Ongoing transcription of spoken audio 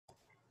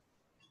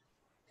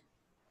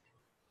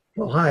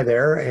Well, hi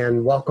there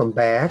and welcome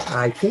back.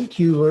 I think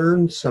you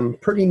learned some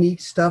pretty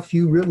neat stuff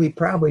you really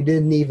probably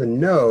didn't even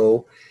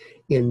know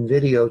in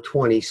video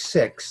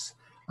 26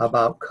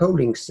 about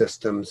coding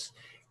systems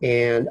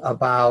and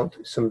about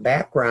some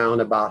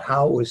background about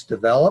how it was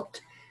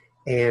developed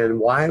and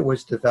why it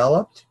was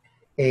developed.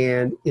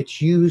 And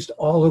it's used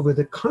all over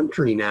the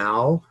country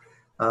now.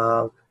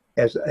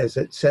 As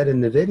it said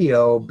in the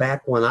video,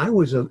 back when I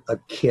was a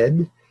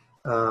kid,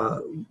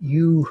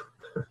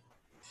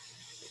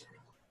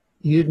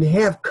 you didn't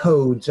have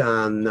codes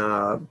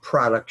on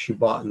products you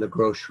bought in the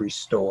grocery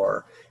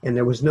store, and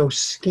there was no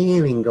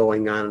scanning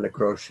going on in the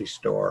grocery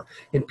store.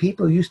 And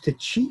people used to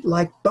cheat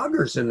like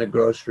buggers in the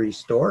grocery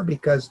store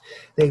because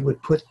they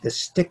would put the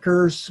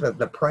stickers of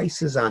the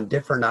prices on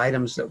different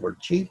items that were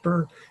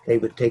cheaper. They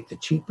would take the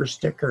cheaper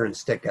sticker and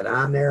stick it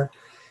on there.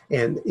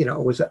 And you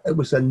know, it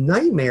was a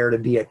nightmare to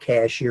be a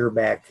cashier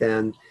back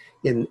then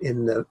in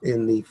the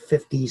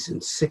 50s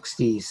and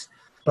 60s.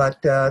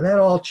 But that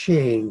all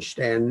changed,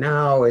 and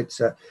now it's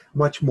a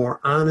much more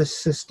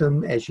honest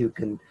system, as you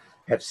can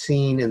have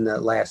seen in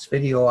the last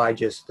video I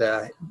just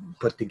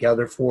put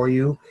together for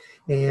you.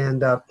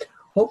 And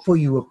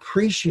hopefully you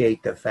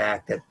appreciate the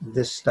fact that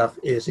this stuff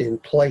is in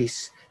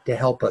place to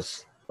help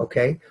us,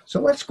 okay? So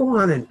let's go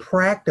on and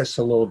practice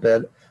a little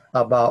bit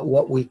about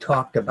what we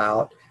talked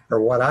about, or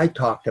what I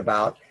talked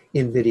about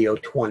in video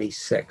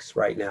 26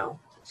 right now.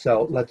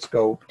 So let's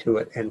go to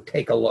it and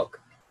take a look.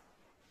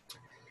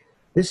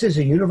 This is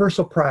a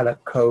universal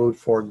product code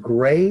for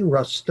gray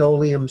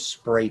Rust-Oleum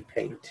spray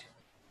paint.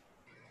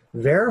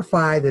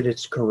 Verify that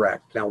it's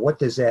correct. Now, what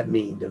does that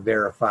mean, to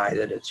verify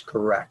that it's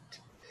correct?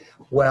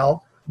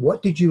 Well,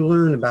 what did you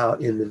learn about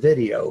in the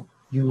video?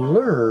 You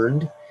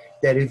learned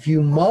that if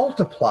you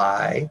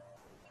multiply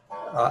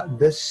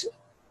this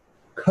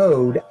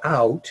code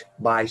out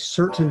by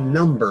certain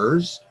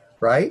numbers,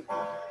 right,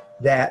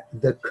 that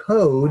the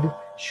code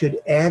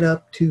should add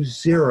up to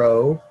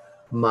 0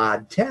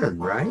 mod 10,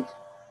 right?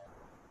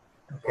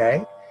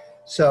 Okay,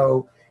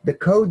 so the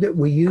code that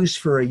we use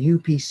for a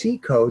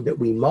UPC code that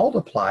we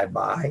multiply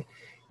by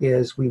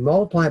is we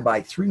multiply by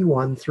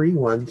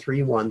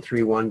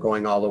 31313131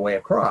 going all the way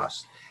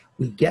across.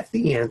 We get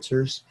the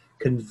answers,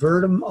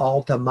 convert them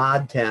all to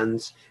mod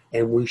 10s,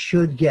 and we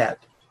should get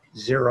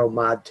 0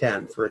 mod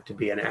 10 for it to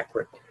be an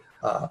accurate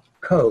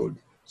code.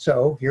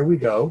 So here we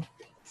go: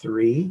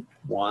 3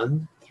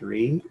 1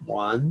 3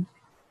 1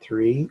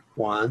 3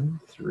 1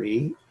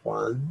 3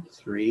 1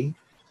 3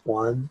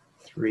 1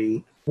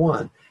 3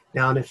 1.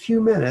 Now, in a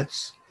few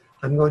minutes,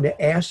 I'm going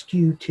to ask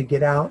you to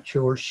get out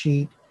your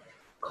sheet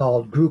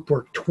called Group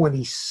Work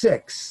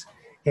 26,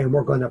 and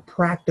we're going to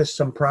practice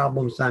some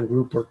problems on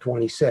Group Work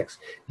 26.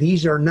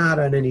 These are not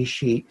on any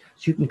sheet,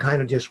 so you can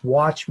kind of just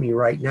watch me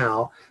right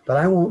now, but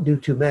I won't do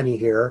too many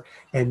here,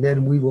 and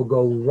then we will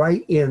go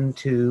right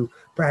into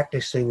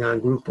practicing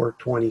on Group Work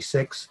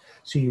 26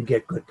 so you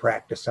get good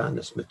practice on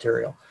this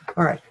material.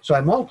 All right, so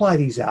I multiply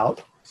these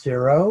out: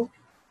 0,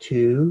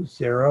 2,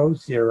 0,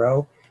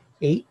 0,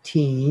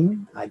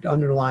 18, I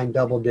underline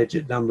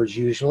double-digit numbers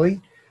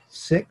usually,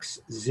 6,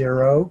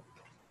 0,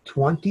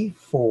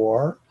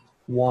 24,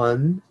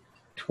 1,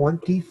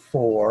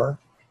 24,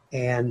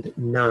 and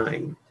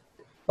 9.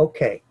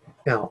 Okay,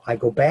 now I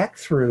go back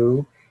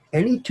through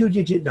any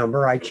two-digit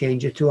number, I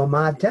change it to a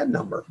mod 10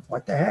 number.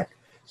 What the heck?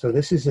 So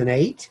this is an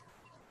 8,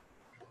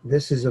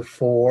 this is a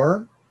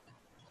 4,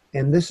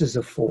 and this is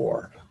a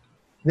 4.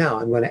 Now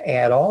I'm going to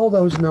add all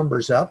those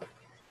numbers up,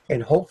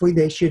 and hopefully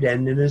they should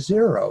end in a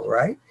 0,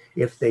 right?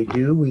 If they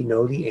do, we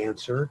know the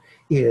answer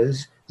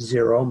is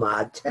 0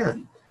 mod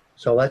 10.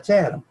 So let's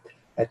add them.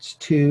 That's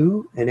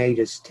 2 and 8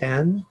 is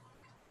 10,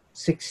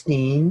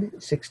 16,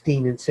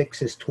 16 and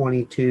 6 is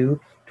 22,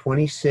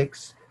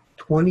 26,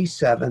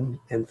 27,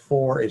 and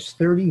 4 is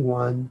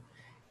 31,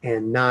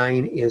 and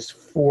 9 is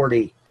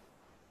 40.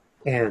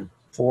 And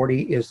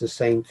 40 is the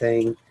same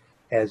thing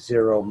as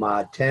 0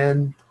 mod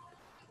 10.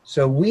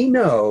 So we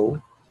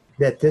know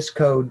that this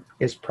code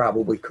is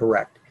probably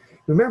correct.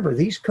 Remember,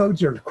 these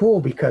codes are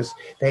cool because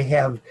they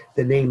have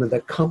the name of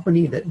the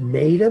company that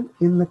made them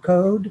in the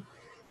code.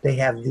 They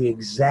have the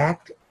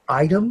exact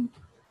item,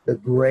 the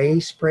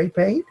gray spray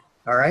paint,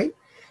 all right?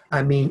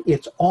 I mean,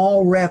 it's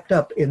all wrapped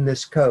up in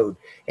this code.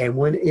 And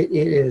when it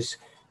is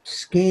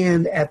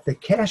scanned at the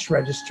cash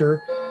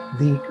register,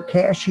 the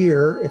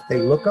cashier, if they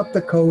look up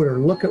the code or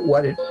look at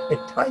what it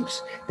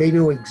types, they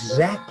know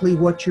exactly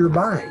what you're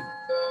buying,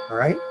 all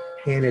right?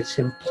 And it's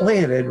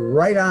implanted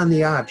right on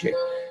the object.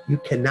 You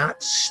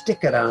cannot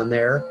stick it on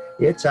there.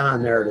 It's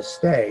on there to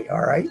stay, all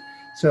right?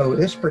 So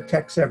this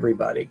protects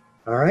everybody,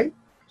 all right?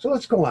 So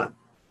let's go on.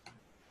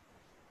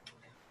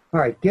 All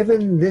right,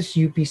 given this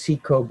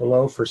UPC code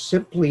below for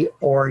simply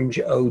orange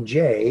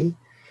OJ,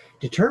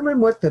 determine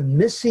what the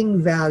missing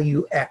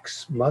value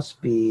X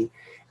must be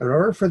in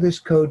order for this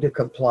code to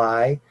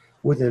comply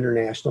with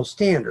international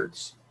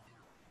standards.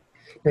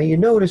 Now you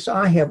notice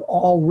I have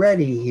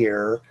already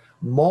here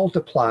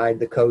multiplied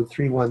the code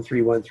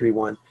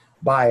 313131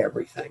 by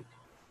everything,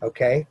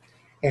 okay?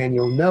 And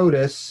you'll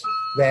notice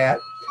that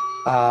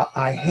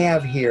I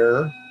have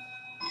here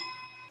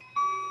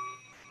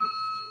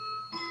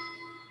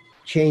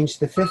changed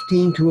the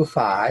 15 to a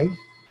 5.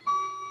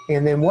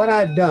 And then what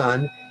I've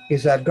done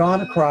is I've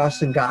gone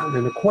across and gotten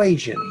an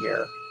equation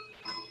here.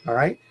 All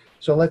right,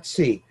 so let's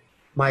see.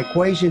 My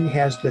equation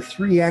has the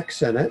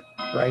 3x in it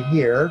right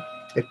here.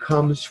 It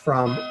comes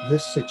from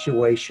this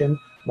situation,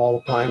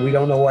 multiplying. We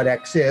don't know what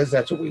x is.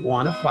 That's what we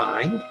want to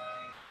find.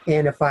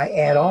 And if I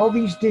add all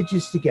these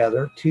digits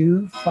together,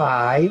 2,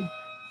 5,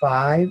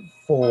 5,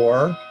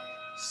 4,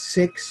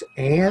 6,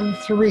 and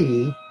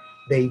 3,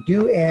 they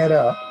do add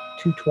up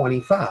to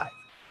 25.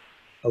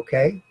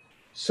 Okay?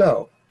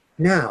 So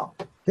now,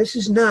 this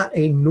is not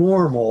a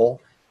normal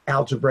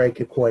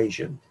algebraic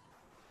equation.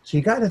 So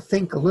you got to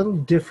think a little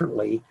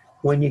differently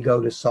when you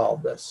go to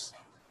solve this.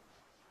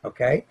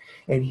 Okay?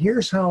 And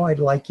here's how I'd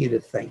like you to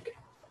think.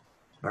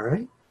 All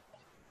right?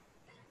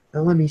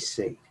 Now let me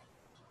see.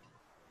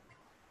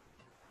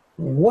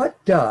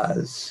 What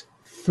does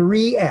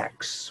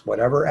 3x,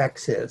 whatever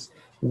x is,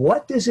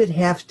 what does it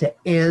have to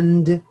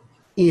end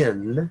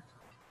in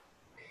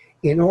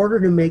order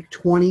to make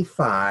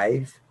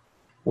 25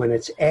 when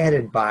it's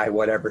added by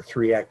whatever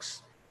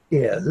 3x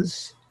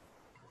is?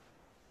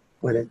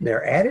 When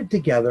they're added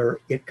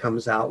together, it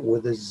comes out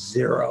with a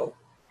 0.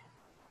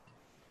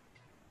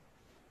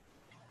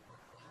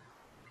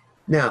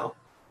 Now,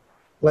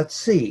 let's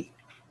see.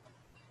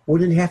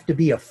 Would it have to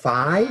be a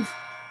 5?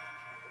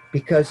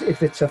 Because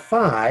if it's a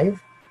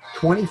 5,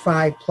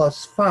 25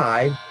 plus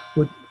 5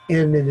 would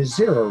end in a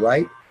 0,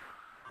 right?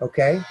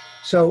 Okay?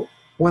 So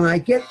when I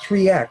get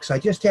 3x, I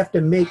just have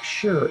to make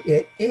sure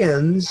it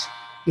ends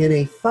in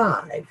a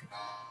 5.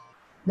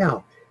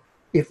 Now,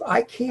 if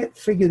I can't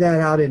figure that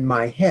out in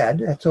my head,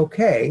 that's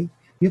okay.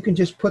 You can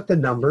just put the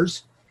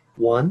numbers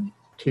 1,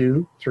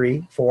 2,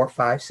 3, 4,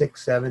 5,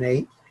 6, 7,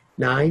 8,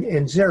 9,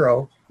 and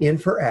 0 in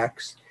for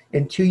x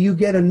until you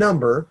get a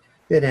number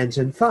that ends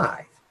in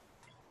 5.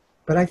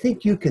 But I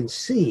think you can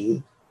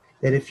see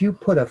that if you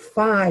put a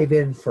 5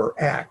 in for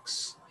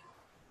x,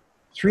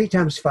 3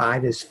 times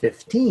 5 is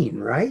 15,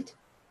 right?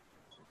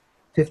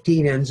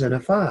 15 ends in a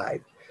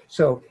 5.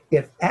 So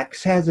if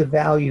x has a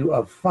value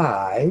of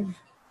 5,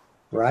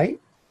 right,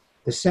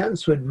 the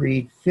sentence would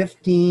read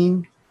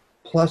 15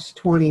 plus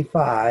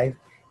 25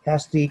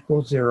 has to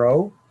equal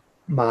 0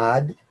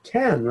 mod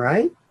 10,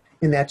 right?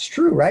 And that's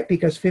true, right?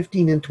 Because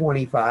 15 and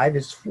 25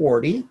 is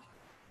 40,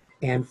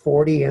 and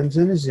 40 ends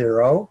in a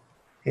 0,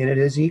 and it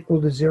is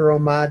equal to 0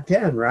 mod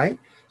 10, right?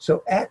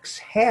 So x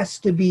has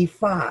to be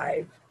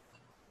 5.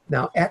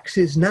 Now, x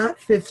is not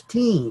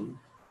 15.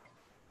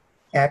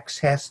 X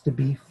has to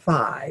be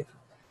 5.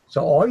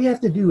 So all you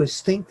have to do is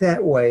think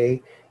that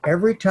way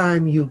every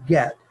time you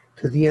get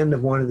to the end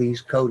of one of these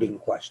coding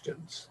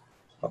questions.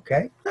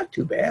 Okay? Not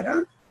too bad,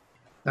 huh?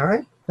 All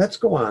right, let's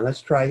go on.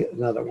 Let's try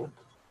another one.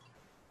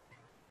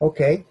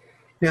 Okay,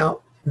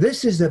 now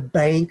this is a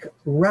bank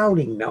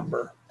routing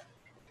number.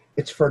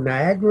 It's for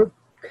Niagara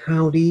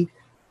County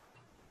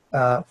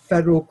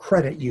Federal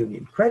Credit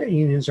Union. Credit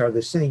unions are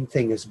the same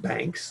thing as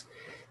banks.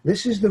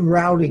 This is the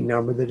routing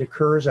number that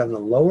occurs on the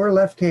lower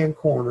left-hand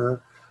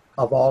corner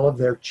of all of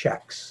their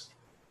checks.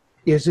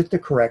 Is it the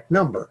correct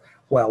number?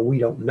 Well, we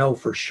don't know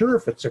for sure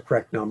if it's the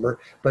correct number,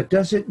 but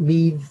does it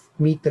meet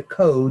the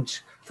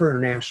codes for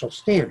international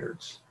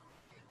standards?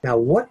 Now,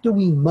 what do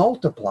we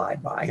multiply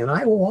by? And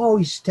I will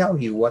always tell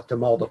you what to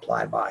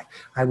multiply by.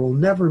 I will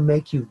never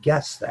make you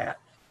guess that.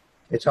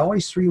 It's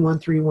always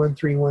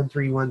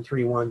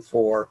 3131313131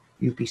 for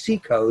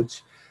UPC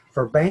codes.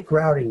 For bank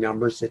routing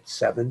numbers, it's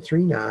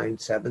 739,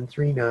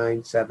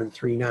 739,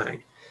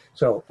 739.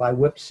 So if I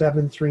whip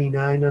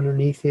 739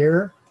 underneath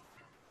here,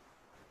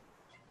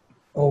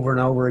 over and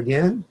over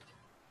again,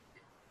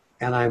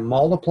 and I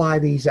multiply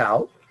these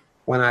out,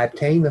 when I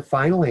obtain the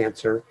final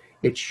answer,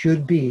 it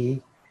should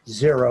be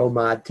 0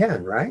 mod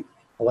 10, right?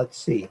 Well, let's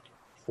see.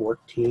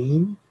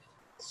 14,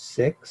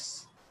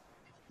 6,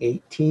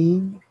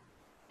 18,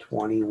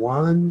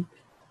 21,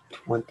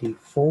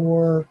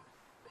 24,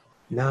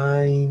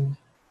 9,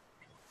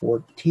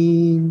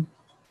 14,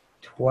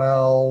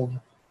 12,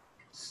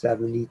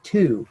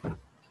 72.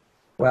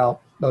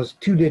 Well, those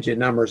two-digit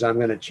numbers, I'm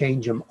going to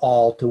change them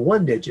all to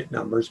one-digit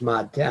numbers,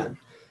 mod 10.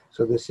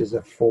 So this is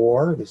a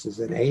 4, this is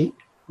an 8,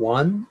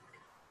 1,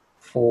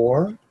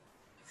 4,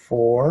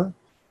 4,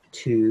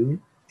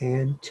 2,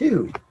 and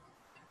 2.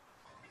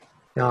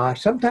 Now,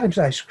 sometimes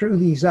I screw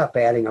these up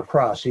adding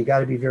across, so you got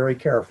to be very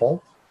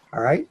careful,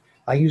 all right?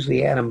 I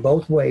usually add them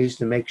both ways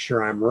to make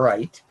sure I'm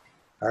right,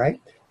 all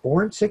right?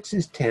 4 and 6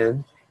 is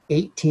 10,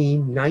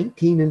 18,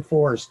 19 and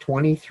 4 is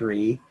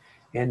 23,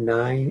 and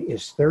 9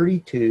 is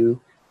 32,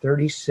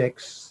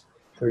 36,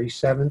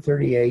 37,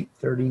 38,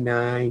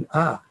 39.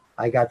 Ah,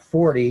 I got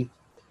 40,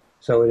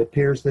 so it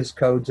appears this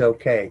code's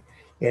okay.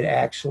 It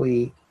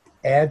actually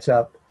adds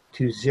up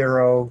to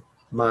 0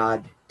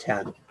 mod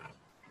 10.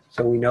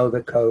 So we know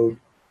the code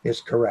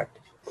is correct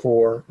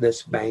for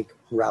this bank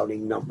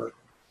routing number.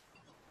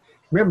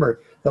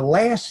 Remember, the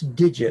last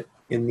digit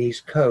in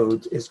these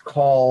codes is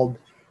called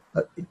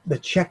the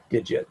check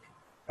digit,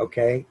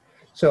 okay?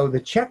 So the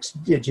check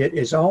digit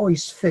is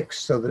always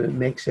fixed so that it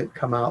makes it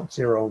come out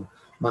 0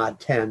 mod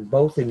 10,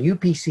 both in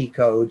UPC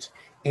codes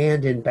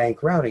and in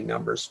bank routing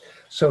numbers.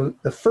 So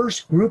the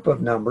first group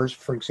of numbers,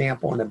 for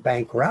example, in a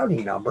bank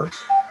routing number,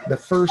 the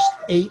first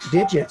 8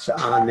 digits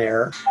on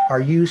there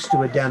are used to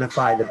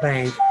identify the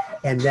bank,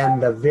 and then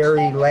the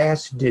very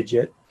last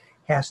digit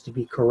has to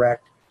be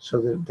correct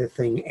so that the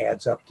thing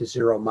adds up to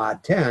 0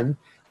 mod 10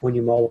 when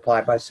you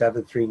multiply by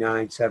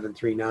 739,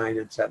 739,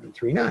 and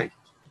 739.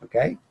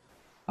 Okay?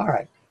 All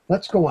right,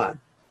 let's go on.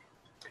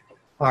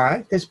 All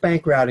right, this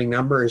bank routing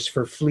number is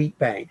for Fleet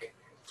Bank.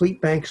 Fleet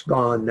Bank's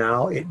gone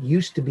now. It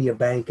used to be a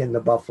bank in the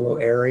Buffalo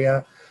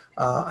area.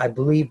 I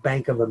believe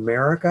Bank of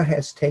America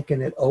has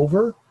taken it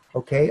over.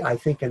 Okay, I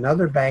think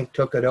another bank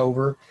took it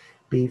over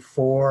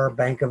before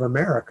Bank of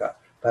America,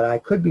 but I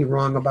could be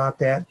wrong about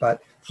that.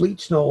 But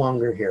Fleet's no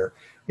longer here.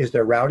 Is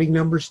their routing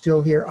number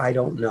still here? I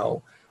don't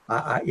know.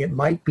 It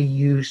might be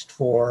used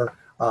for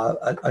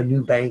a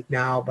new bank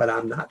now, but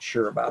I'm not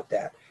sure about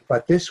that.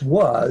 But this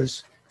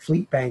was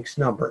Fleet Bank's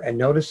number. And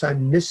notice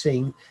I'm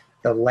missing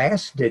the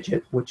last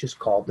digit, which is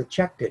called the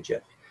check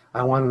digit.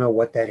 I want to know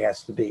what that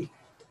has to be.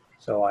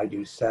 So I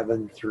do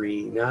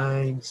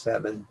 739,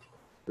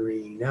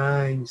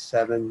 739,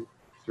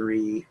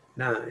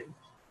 739.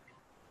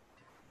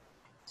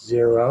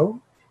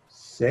 0,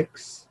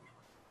 6,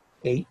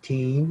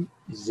 18,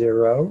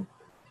 0,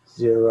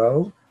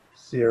 0,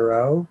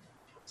 0,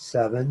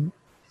 7,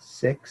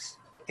 6,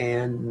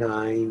 and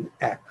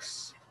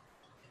 9x.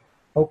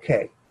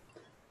 Okay,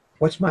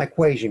 what's my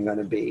equation going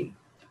to be?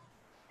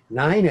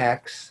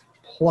 9x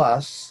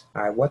plus,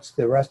 all right, what's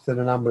the rest of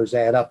the numbers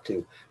add up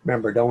to?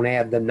 Remember, don't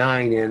add the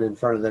 9 in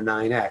front of the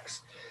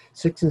 9x.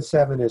 6 and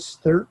 7 is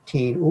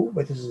 13. Ooh,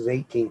 but this is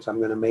 18, so I'm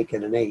going to make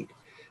it an 8.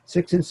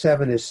 6 and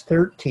 7 is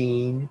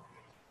 13,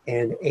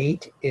 and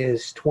 8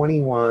 is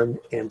 21,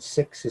 and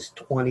 6 is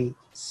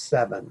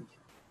 27.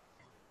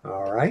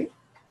 All right.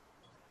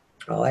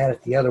 I'll add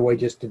it the other way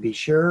just to be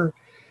sure.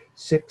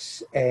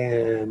 6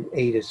 and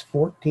 8 is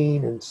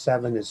 14, and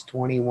 7 is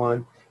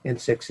 21, and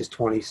 6 is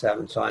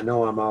 27. So I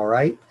know I'm all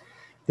right.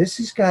 This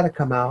has got to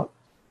come out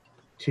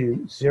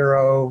to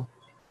 0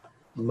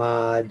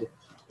 mod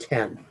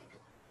 10.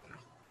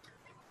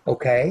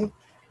 Okay?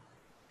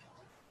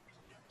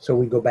 So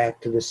we go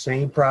back to the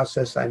same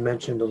process I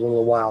mentioned a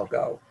little while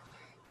ago.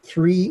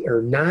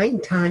 9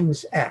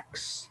 times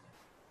x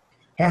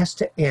has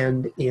to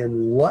end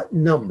in what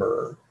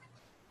number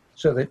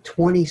so that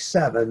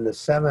 27, the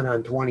 7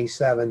 on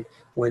 27,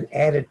 when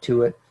added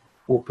to it,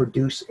 will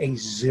produce a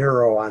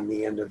 0 on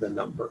the end of the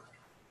number.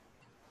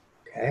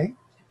 Okay?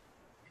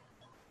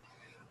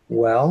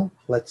 Well,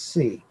 let's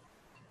see.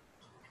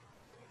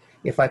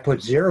 If I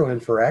put 0 in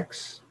for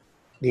x,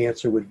 the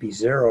answer would be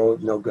 0,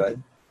 no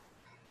good.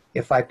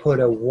 If I put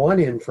a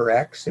 1 in for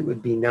x, it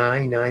would be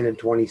 9. 9 and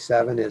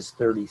 27 is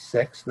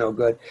 36, no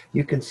good.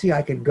 You can see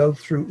I could go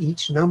through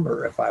each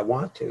number if I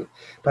want to,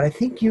 but I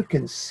think you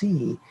can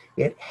see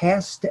it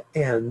has to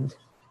end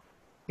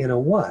in a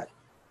what?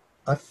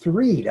 A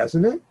 3,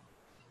 doesn't it?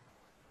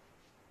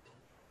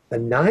 The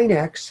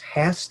 9x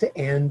has to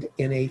end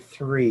in a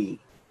 3.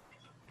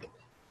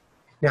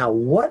 Now,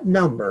 what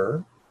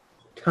number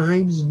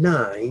times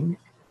 9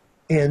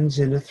 ends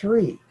in a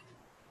 3?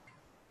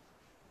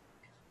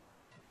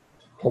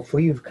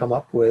 Hopefully you've come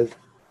up with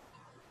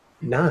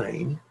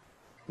 9.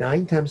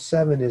 9 times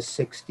 7 is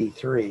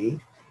 63.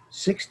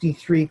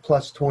 63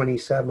 plus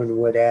 27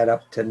 would add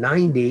up to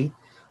 90,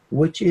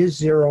 which is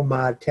 0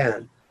 mod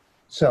 10.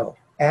 So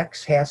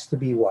x has to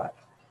be what?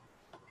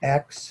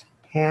 X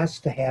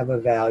has to have a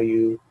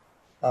value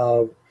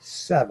of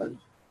 7.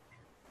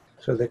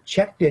 So the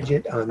check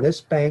digit on this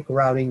bank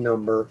routing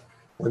number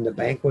when the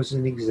bank was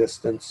in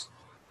existence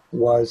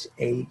was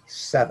a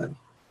 7.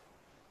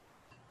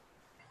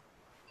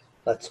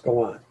 Let's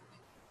go on.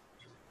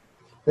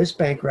 This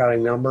bank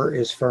routing number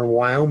is for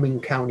Wyoming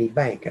County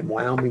Bank, and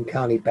Wyoming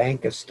County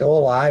Bank is still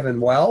alive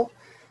and well.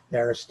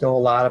 There are still a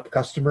lot of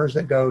customers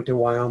that go to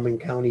Wyoming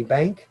County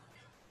Bank.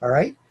 All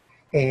right,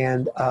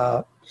 and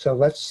so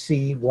let's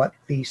see what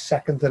the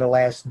second to the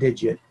last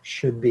digit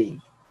should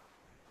be.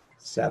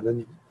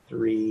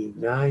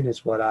 739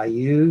 is what I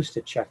use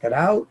to check it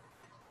out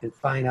and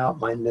find out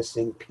my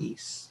missing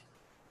piece.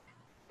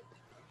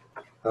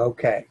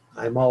 Okay,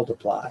 I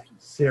multiply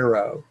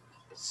 0,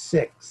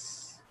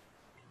 6,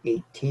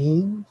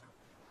 18,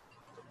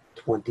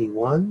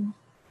 21,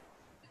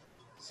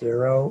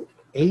 0,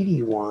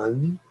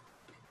 81,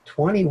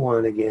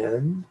 21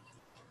 again,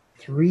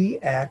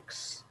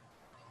 3x,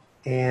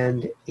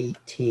 and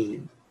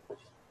 18.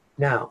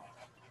 Now,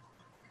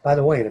 by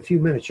the way, in a few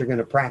minutes, you're going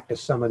to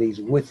practice some of these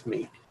with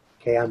me.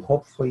 Okay,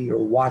 hopefully you're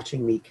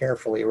watching me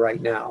carefully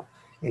right now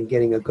and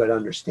getting a good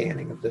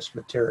understanding of this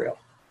material.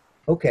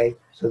 Okay,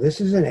 so this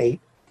is an 8.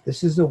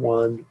 This is a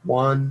 1,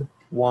 1,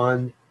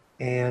 1,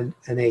 and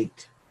an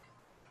 8.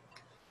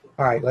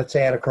 All right, let's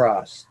add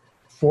across.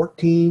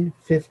 14,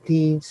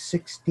 15,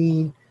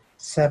 16,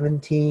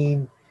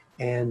 17,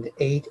 and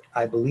 8,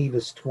 I believe,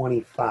 is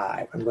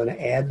 25. I'm going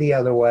to add the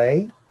other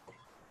way.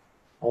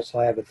 Also,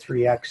 I have a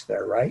 3x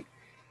there, right?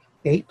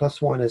 8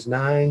 plus 1 is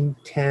 9,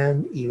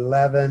 10,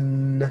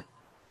 11,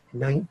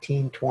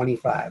 19,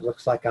 25.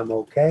 Looks like I'm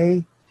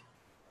okay.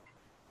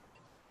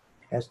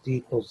 S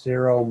equals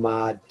 0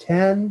 mod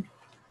 10.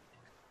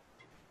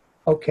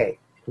 Okay,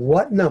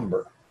 what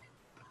number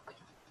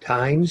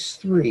times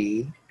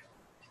 3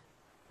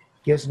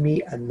 gives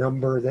me a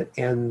number that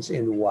ends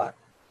in what?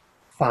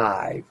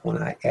 5. When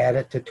I add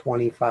it to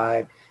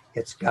 25,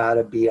 it's got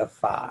to be a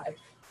 5.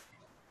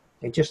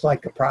 And just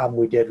like the problem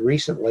we did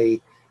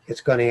recently,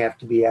 it's going to have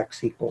to be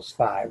x equals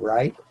 5,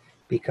 right?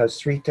 Because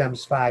 3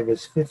 times 5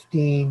 is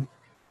 15.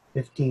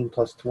 15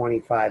 plus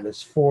 25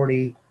 is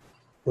 40,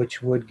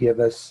 which would give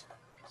us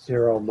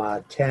 0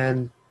 mod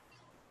 10.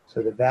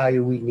 So the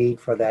value we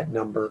need for that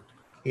number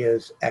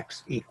is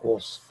x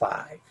equals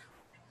 5.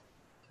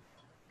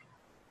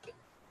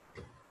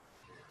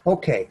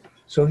 Okay,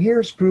 so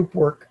here's group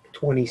work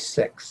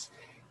 26.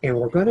 And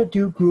we're going to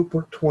do group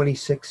work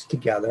 26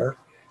 together,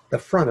 the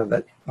front of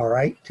it, all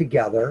right,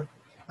 together.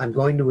 I'm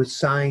going to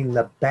assign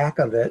the back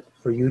of it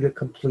for you to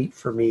complete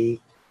for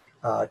me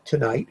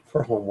tonight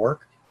for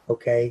homework,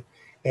 okay?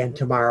 And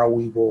tomorrow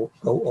we will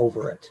go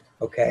over it,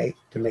 okay,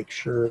 to make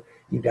sure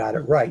you got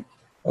it right,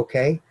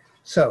 okay?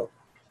 So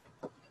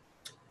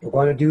we're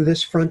going to do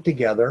this front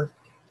together.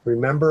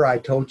 Remember, I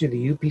told you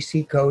the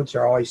UPC codes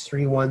are always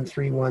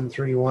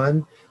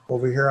 313131.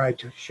 Over here, I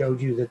showed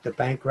you that the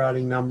bank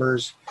routing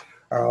numbers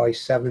are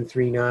always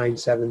 739,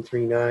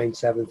 739,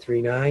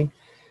 739.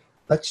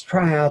 Let's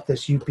try out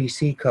this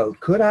UPC code.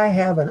 Could I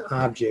have an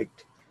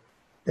object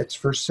that's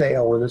for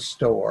sale in a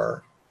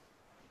store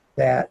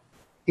that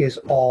is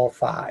all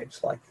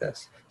 5s like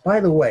this?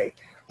 By the way,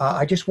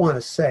 I just want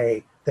to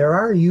say there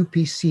are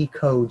UPC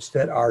codes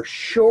that are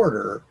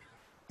shorter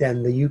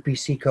than the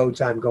UPC codes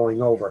I'm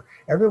going over.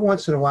 Every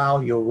once in a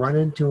while, you'll run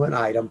into an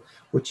item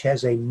which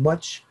has a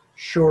much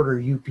shorter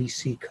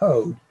UPC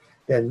code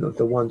than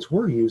the ones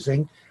we're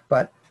using,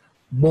 but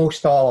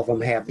most all of them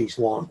have these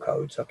long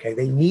codes, okay?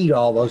 They need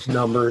all those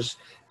numbers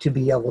to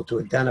be able to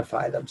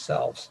identify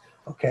themselves,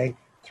 okay?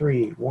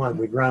 3, 1,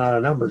 we'd run out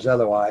of numbers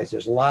otherwise.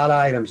 There's a lot of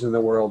items in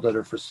the world that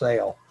are for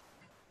sale.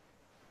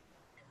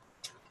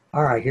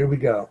 All right, here we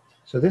go.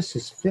 So this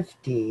is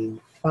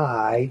 15,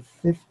 5,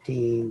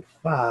 15,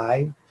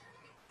 5,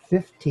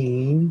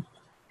 15,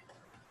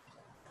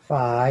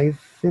 5,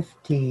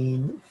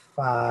 15,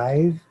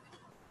 5,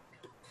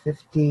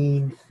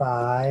 15,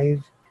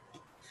 5,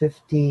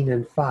 15,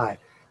 and 5.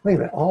 Wait a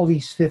minute, all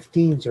these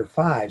 15s are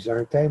 5s,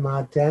 aren't they,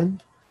 mod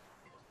 10?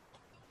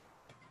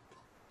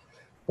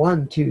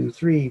 1, 2,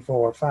 3,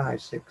 4,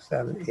 5, 6,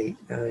 7,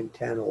 8, 9,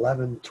 10,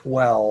 11,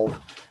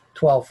 12.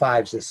 12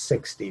 5s is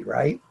 60,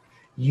 right?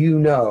 You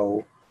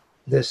know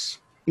this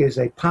is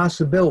a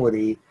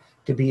possibility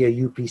to be a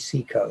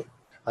UPC code.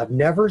 I've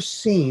never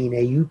seen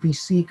a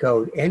UPC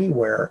code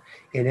anywhere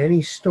in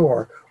any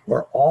store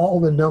where all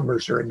the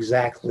numbers are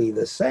exactly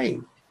the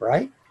same,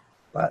 right?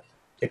 But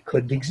it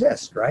could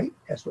exist, right?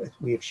 As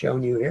we have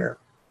shown you here.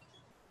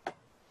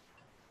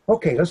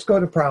 Okay, let's go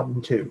to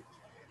problem 2.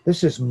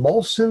 This is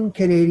Molson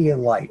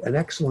Canadian Light, an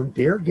excellent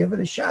beer. Give it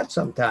a shot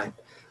sometime.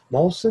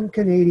 Molson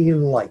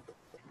Canadian Light,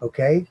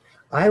 okay?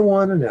 I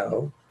want to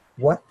know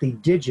what the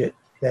digit,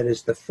 that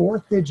is the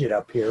 4th digit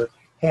up here,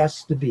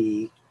 has to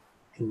be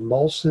in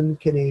Molson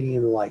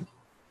Canadian Light.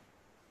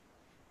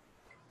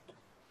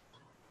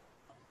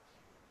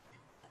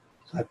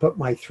 So I put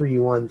my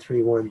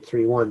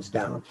 313131s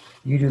down.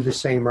 You do the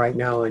same right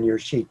now on your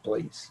sheet,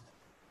 please.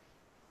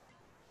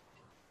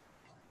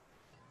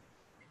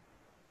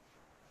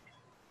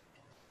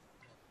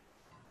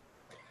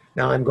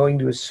 Now I'm going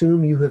to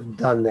assume you have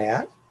done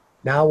that.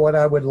 Now what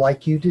I would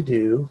like you to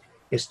do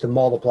is to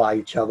multiply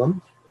each of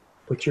them.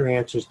 Put your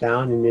answers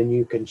down and then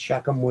you can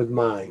check them with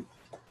mine.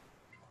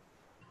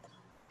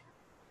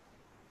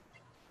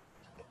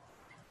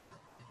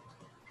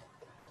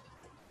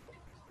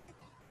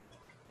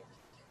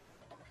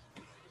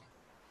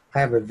 I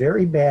have a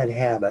very bad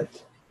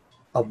habit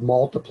of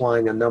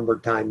multiplying a number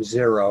times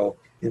 0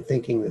 and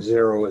thinking the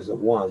 0 is a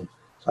 1.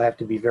 So I have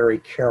to be very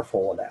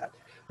careful of that.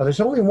 Now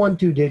there's only one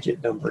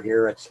 2-digit number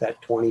here. It's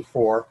that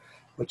 24,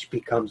 which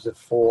becomes a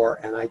 4,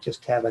 and I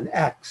just have an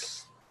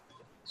x.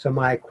 So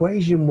my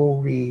equation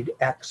will read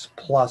x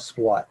plus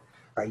what?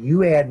 All right,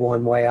 you add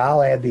one way,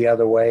 I'll add the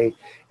other way,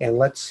 and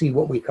let's see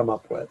what we come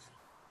up with.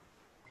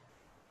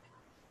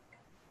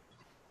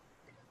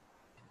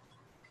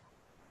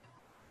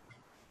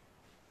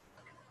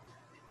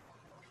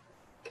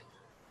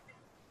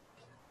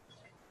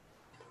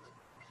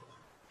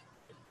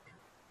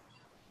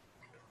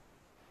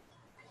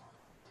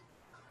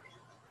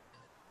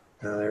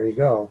 There you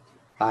go.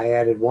 I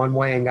added one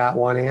way and got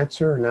one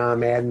answer. Now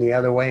I'm adding the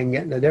other way and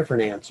getting a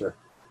different answer.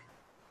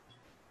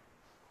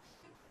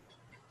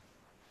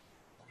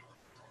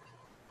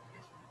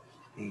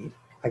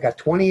 I got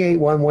 28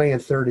 one way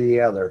and 30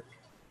 the other.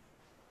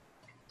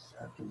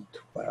 7,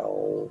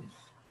 12,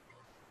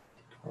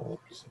 12,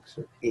 6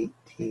 is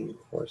 18,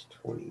 4 is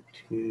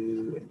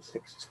 22, and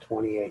 6 is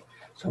 28.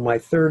 So my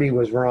 30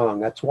 was wrong.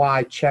 That's why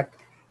I checked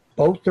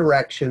both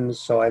directions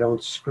so I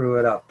don't screw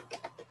it up.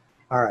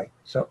 All right,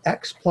 so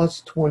x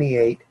plus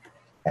 28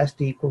 has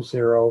to equal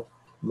 0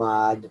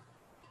 mod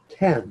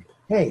 10.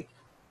 Hey,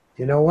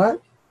 you know what?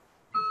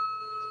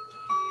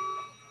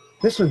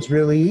 This one's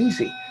really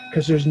easy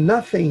because there's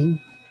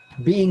nothing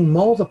being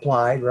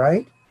multiplied,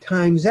 right,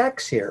 times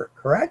x here,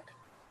 correct?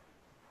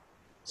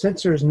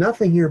 Since there's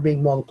nothing here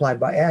being multiplied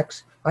by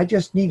x, I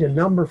just need a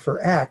number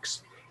for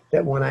x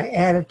that when I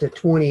add it to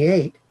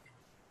 28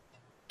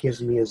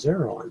 gives me a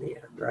 0 on the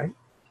end, right?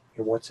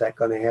 And what's that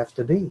going to have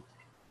to be?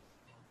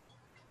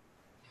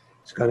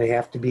 It's going to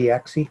have to be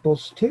x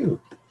equals 2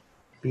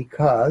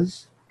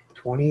 because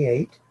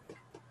 28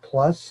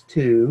 plus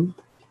 2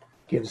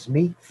 gives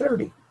me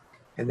 30.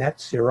 And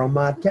that's 0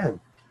 mod 10.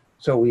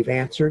 So we've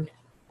answered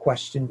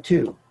question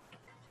 2.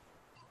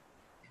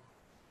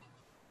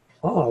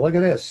 Oh, look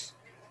at this.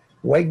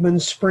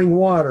 Wegmans spring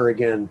water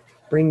again.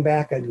 Bring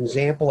back an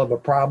example of a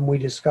problem we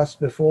discussed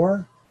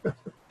before.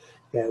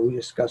 Yeah, we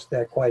discussed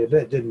that quite a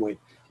bit, didn't we?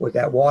 With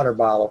that water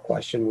bottle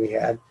question we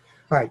had.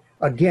 All right,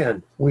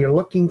 again, we are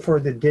looking for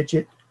the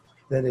digit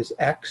that is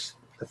x,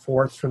 the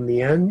fourth from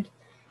the end.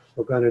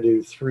 We're going to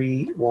do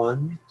 3,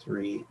 1,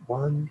 3,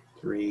 1,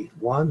 3,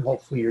 1.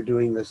 Hopefully you're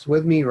doing this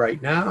with me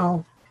right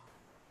now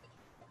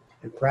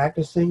and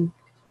practicing.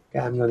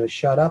 Okay, I'm going to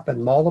shut up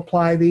and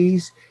multiply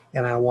these,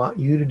 and I want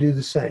you to do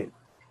the same.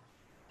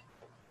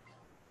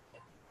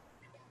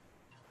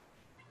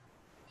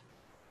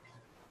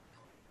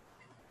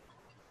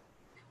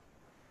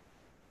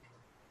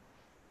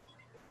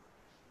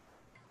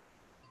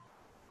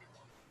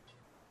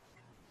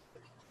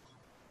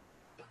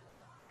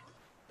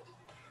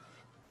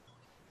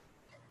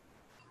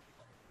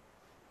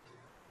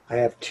 I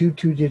have two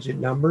two-digit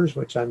numbers,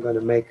 which I'm going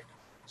to make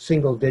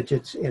single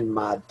digits in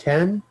mod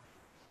 10.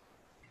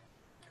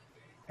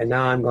 And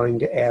now I'm going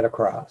to add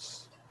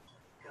across.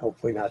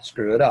 Hopefully not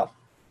screw it up.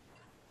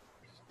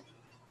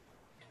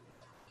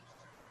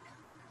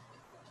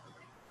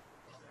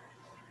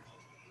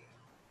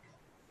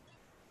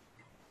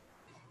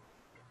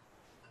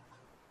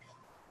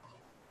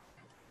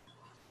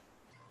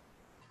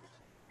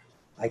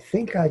 I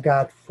think I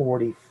got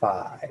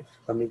 45.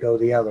 Let me go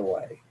the other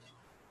way.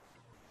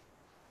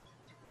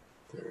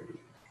 30.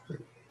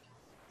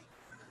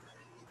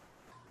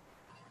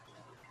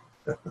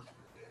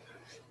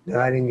 No,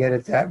 I didn't get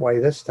it that way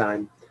this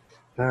time.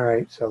 All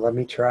right, so let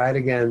me try it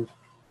again.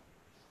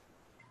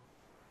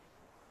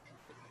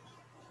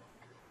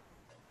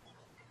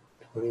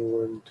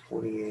 $21,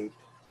 $28,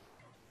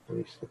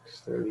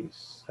 $26,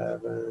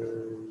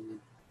 $37.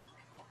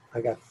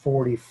 I got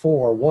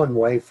 44 one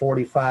way,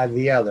 45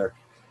 the other.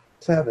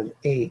 7,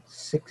 8,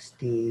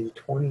 16,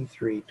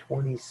 23,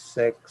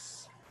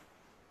 26,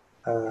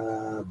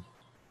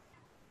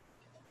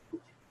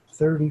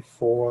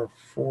 34,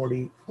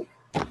 40.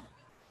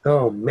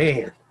 Oh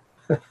man,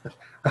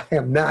 I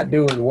am not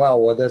doing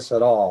well with this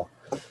at all.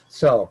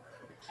 So,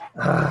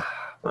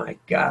 my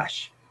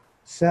gosh,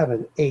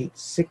 7, 8,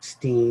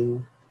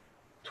 16,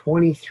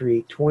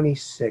 23,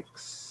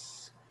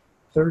 26,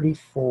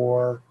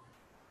 34,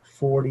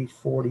 40,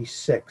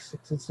 46.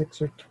 6 and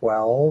 6 are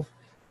 12,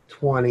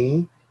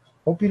 20.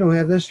 Hope you don't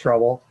have this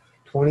trouble.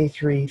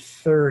 23,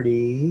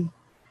 30.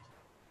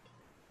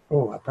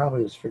 Oh, I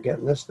probably was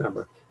forgetting this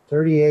number.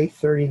 38,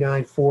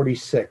 39,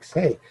 46.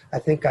 Hey, I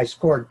think I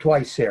scored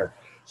twice here.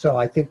 So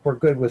I think we're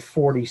good with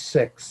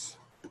 46.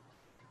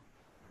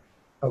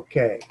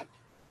 Okay.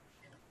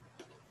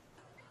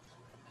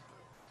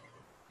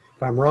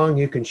 If I'm wrong,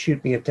 you can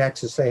shoot me a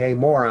text and say, hey,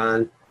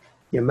 moron,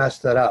 you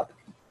messed it up.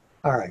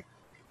 All right.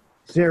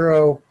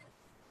 0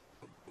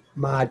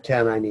 mod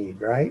 10 I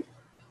need, right?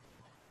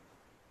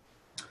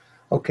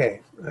 Okay,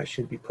 I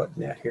should be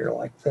putting that here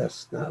like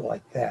this, not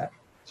like that.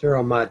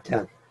 0 mod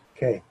 10.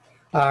 Okay.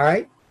 All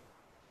right.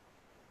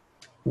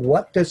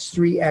 What does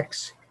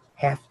 3x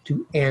have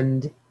to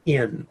end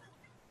in?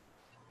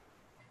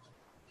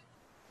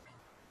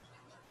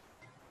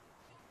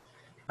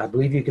 I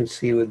believe you can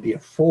see it would be a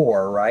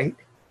 4, right?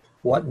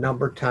 What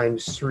number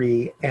times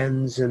 3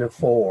 ends in a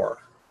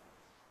 4?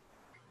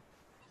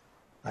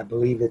 I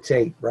believe it's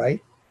 8,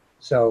 right?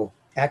 So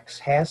x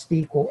has to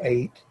equal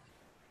 8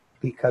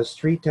 because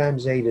 3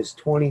 times 8 is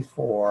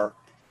 24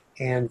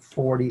 and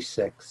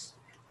 46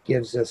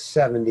 gives us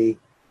 70,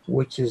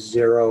 which is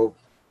 0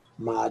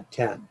 mod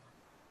 10.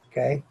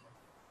 Okay?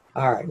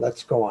 All right,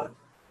 let's go on.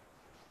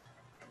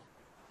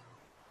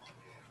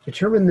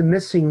 Determine the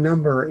missing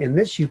number in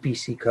this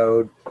UPC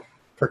code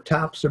for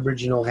Topps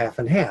original half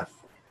and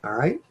half. All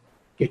right?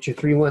 Get your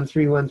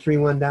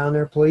 313131 down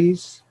there,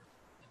 please.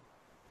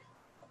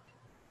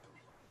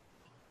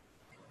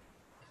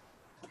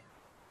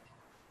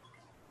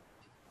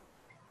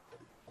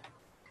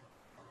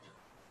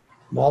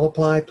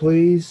 Multiply,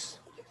 please.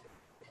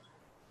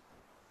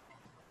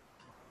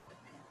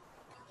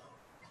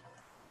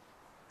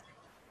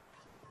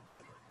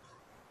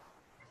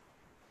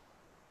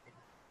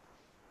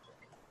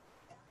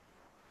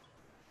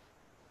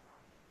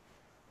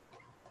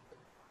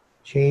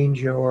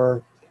 Change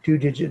your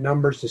two-digit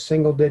numbers to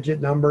single-digit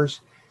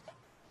numbers.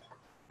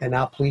 And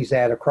now please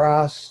add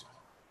across.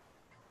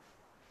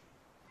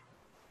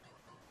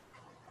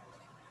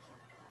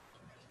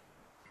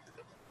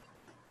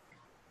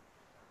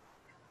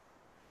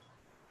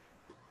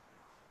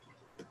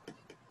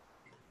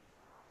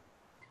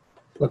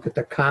 Look at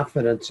the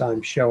confidence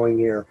I'm showing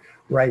here,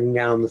 writing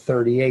down the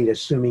 38,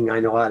 assuming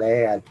I know how to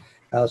add.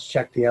 Now let's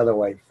check the other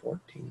way.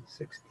 14,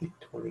 16,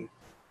 20,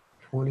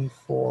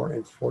 24,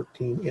 and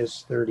 14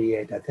 is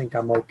 38. I think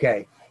I'm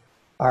okay.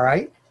 All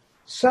right.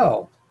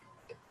 So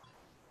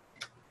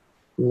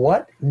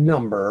what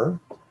number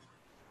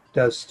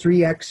does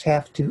 3x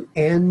have to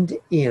end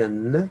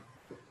in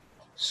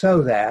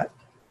so that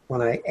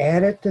when I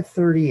add it to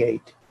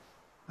 38,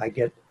 I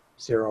get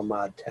 0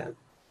 mod 10?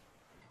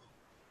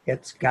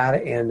 It's got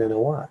to end in a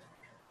what?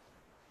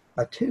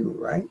 A 2,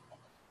 right?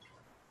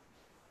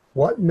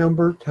 What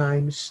number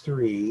times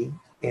 3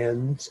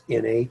 ends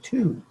in a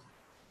 2?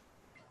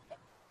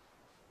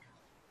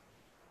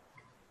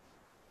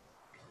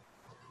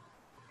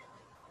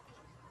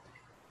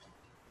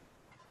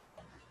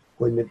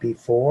 Wouldn't it be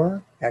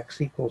 4?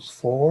 X equals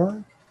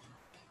 4?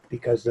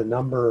 Because the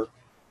number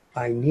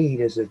I need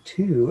is a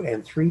 2,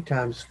 and 3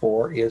 times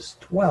 4 is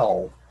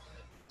 12.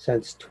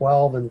 Since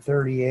 12 and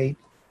 38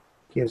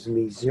 gives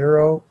me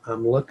 0,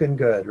 I'm looking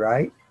good,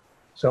 right?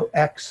 So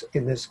X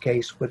in this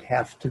case would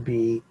have to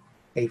be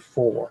a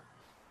 4.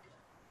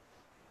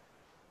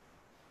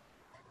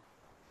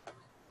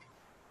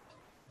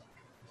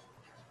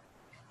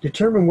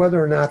 Determine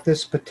whether or not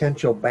this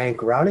potential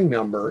bank routing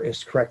number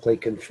is correctly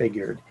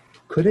configured.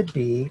 Could it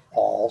be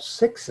all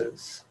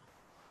 6s?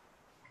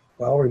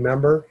 Well,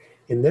 remember,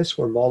 in this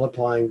we're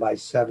multiplying by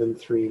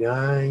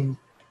 739,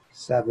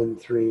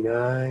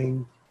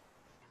 739,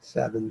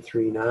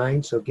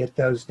 739. So get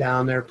those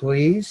down there,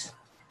 please.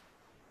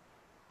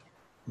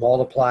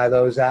 Multiply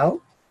those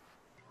out.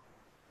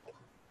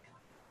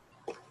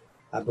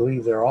 I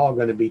believe they're all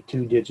going to be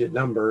 2-digit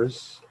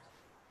numbers.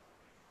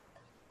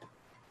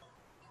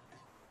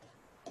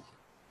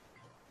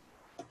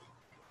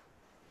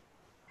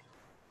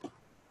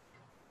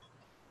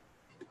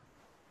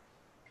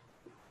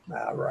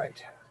 All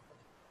right.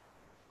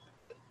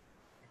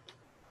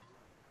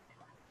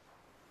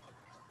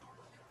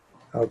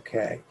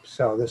 Okay,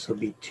 so this will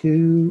be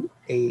 2,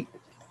 8,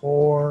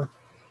 4,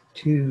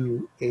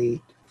 2,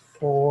 8,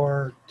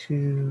 4,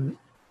 2,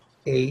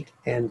 8,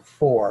 and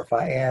 4. If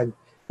I add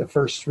the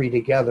first 3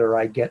 together,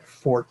 I get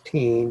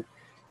 14,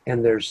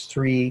 and there's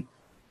 3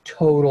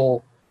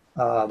 total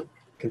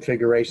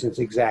configurations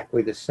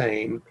exactly the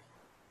same.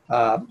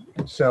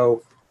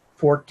 So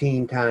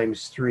 14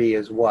 times 3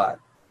 is what?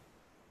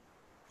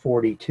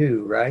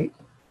 42, right?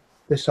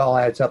 This all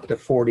adds up to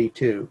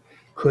 42.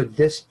 Could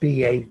this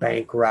be a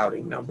bank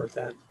routing number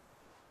then?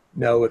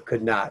 No, it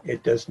could not.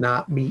 It does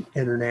not meet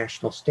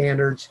international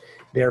standards.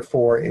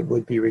 Therefore, it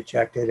would be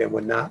rejected and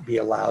would not be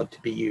allowed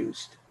to be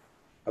used.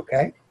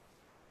 Okay?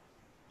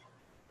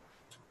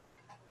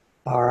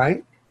 All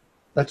right.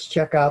 Let's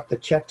check out the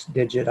checks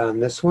digit on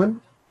this one.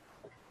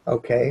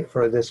 Okay,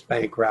 for this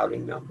bank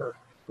routing number.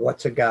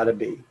 What's it got to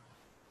be?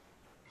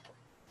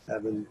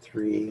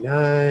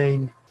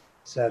 739,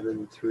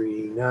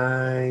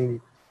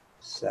 739,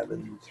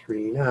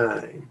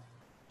 739.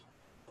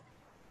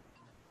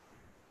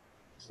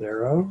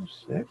 0,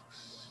 6.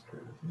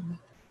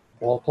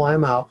 Multiply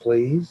them out,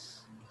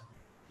 please.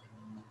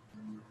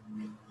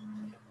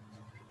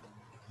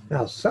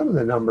 Now, some of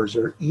the numbers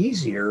are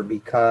easier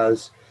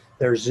because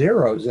there's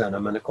zeros in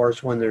them. And of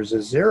course, when there's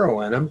a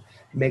 0 in them,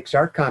 it makes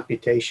our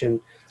computation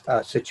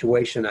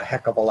situation a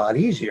heck of a lot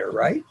easier,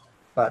 right?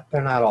 But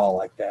they're not all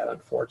like that,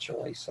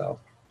 unfortunately. So,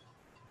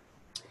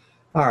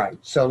 all right,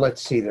 so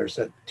let's see. There's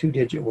a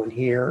 2-digit one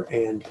here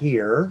and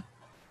here.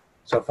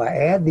 So if I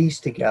add these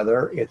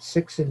together, it's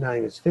 6 and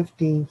 9 is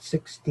 15,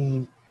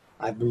 16.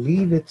 I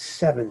believe it's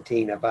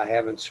 17 if I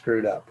haven't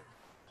screwed up.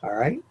 All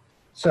right,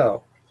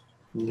 so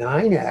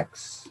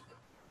 9x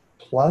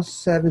plus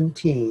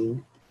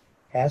 17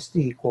 has to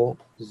equal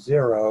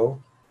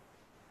 0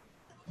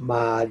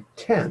 mod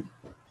 10.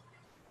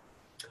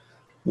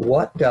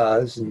 What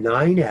does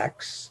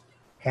 9x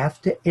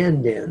have to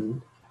end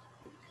in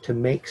to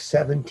make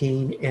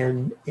 17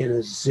 end in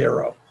a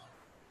 0?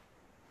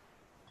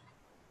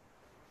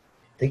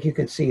 I think you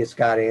can see it's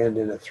got to end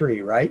in a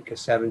 3, right?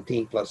 Because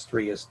 17 plus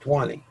 3 is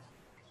 20,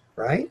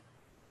 right?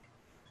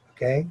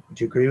 Okay,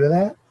 would you agree with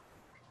that?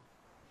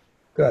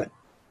 Good.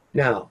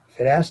 Now,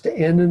 if it has to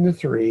end in a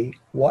 3,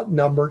 what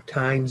number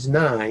times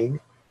 9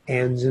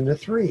 ends in a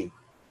 3?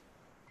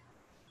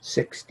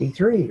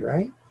 63,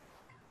 right?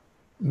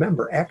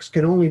 Remember, x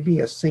can only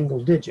be a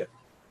single digit.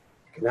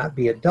 It cannot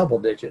be a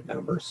double-digit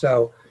number.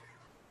 So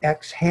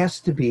x has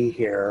to be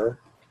here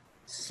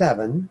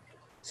 7.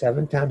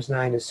 7 times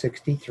 9 is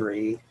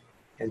 63,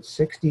 and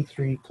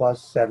 63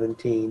 plus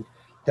 17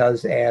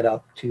 does add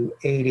up to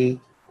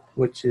 80,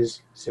 which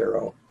is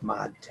 0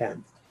 mod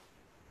 10.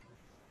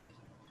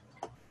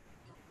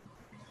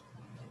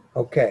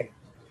 Okay,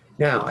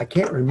 now I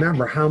can't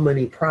remember how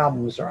many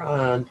problems are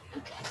on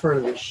the front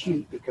of the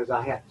sheet because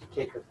I have to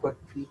take a quick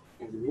peek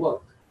and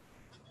look.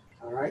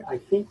 All right, I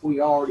think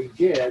we already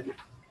did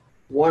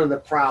one of the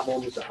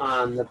problems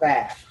on the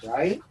back,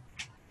 right?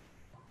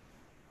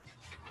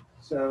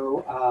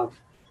 So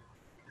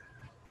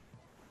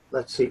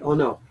let's see. Oh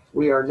no,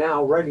 we are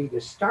now ready to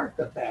start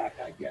the back,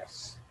 I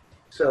guess.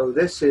 So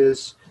this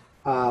is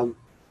 7,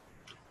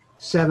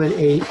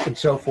 8, and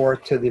so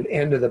forth to the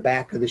end of the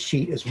back of the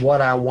sheet is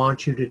what I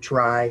want you to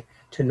try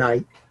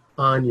tonight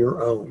on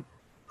your own,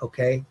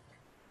 okay?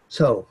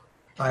 So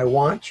I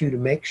want you to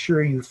make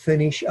sure you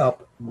finish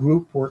up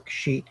group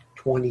worksheet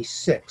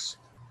 26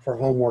 for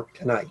homework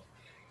tonight.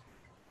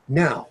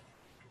 Now,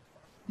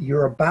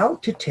 you're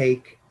about to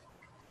take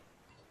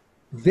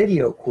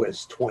video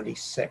quiz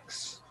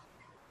 26.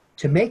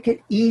 To make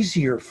it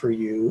easier for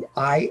you,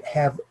 I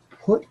have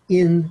put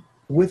in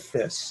with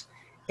this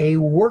a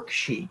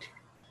worksheet,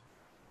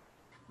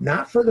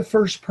 not for the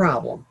first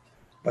problem,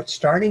 but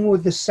starting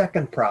with the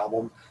second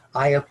problem,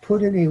 I have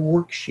put in a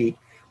worksheet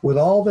with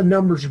all the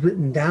numbers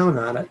written down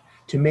on it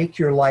to make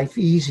your life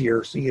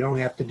easier so you don't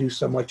have to do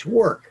so much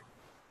work.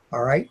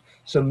 All right?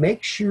 So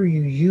make sure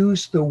you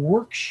use the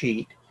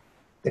worksheet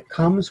that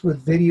comes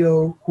with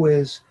video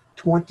quiz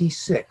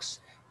 26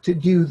 to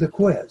do the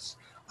quiz.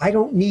 I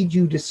don't need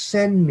you to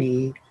send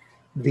me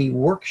the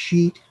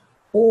worksheet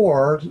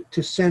or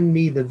to send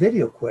me the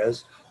video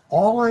quiz.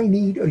 All I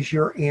need is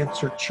your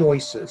answer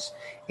choices.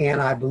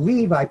 And I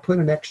believe I put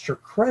an extra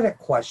credit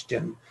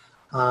question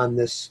on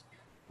this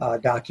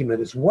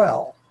document as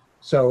well.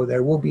 So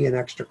there will be an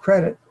extra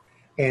credit,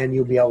 and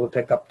you'll be able to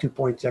pick up 2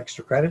 points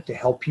extra credit to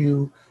help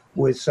you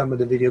with some of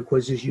the video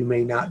quizzes you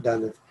may not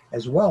done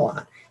as well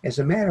on. As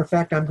a matter of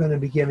fact, I'm going to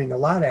be giving a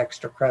lot of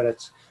extra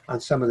credits on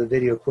some of the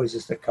video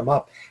quizzes that come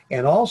up.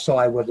 And also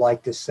I would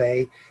like to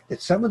say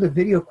that some of the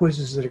video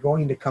quizzes that are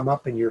going to come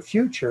up in your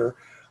future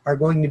are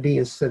going to be,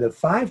 instead of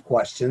 5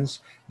 questions,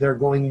 they're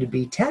going to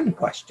be 10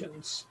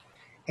 questions.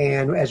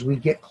 And as we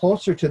get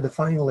closer to the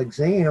final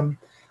exam,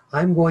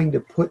 I'm going to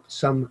put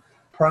some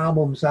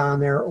problems on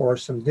there or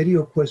some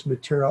video quiz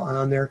material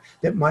on there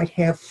that might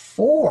have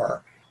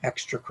 4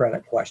 extra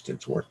credit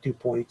questions worth 2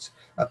 points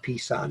a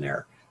piece on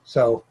there.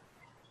 So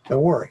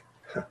don't worry,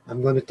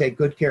 I'm going to take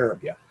good care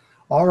of you.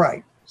 All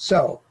right,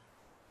 so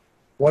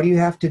what do you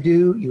have to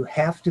do? You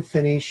have to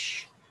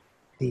finish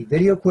the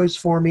video quiz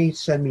for me,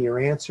 send me your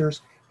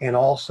answers, and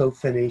also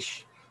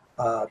finish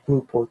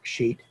group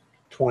worksheet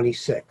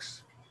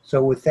 26.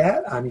 So with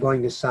that, I'm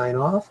going to sign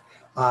off.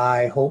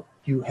 I hope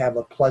you have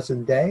a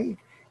pleasant day,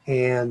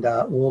 and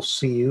we'll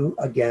see you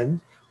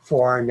again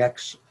for our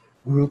next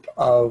group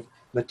of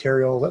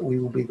material that we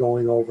will be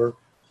going over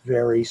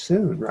very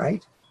soon,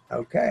 right?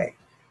 Okay,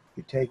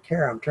 you take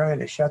care. I'm trying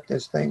to shut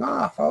this thing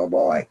off. Oh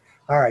boy.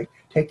 All right,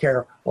 take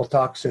care. We'll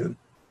talk soon.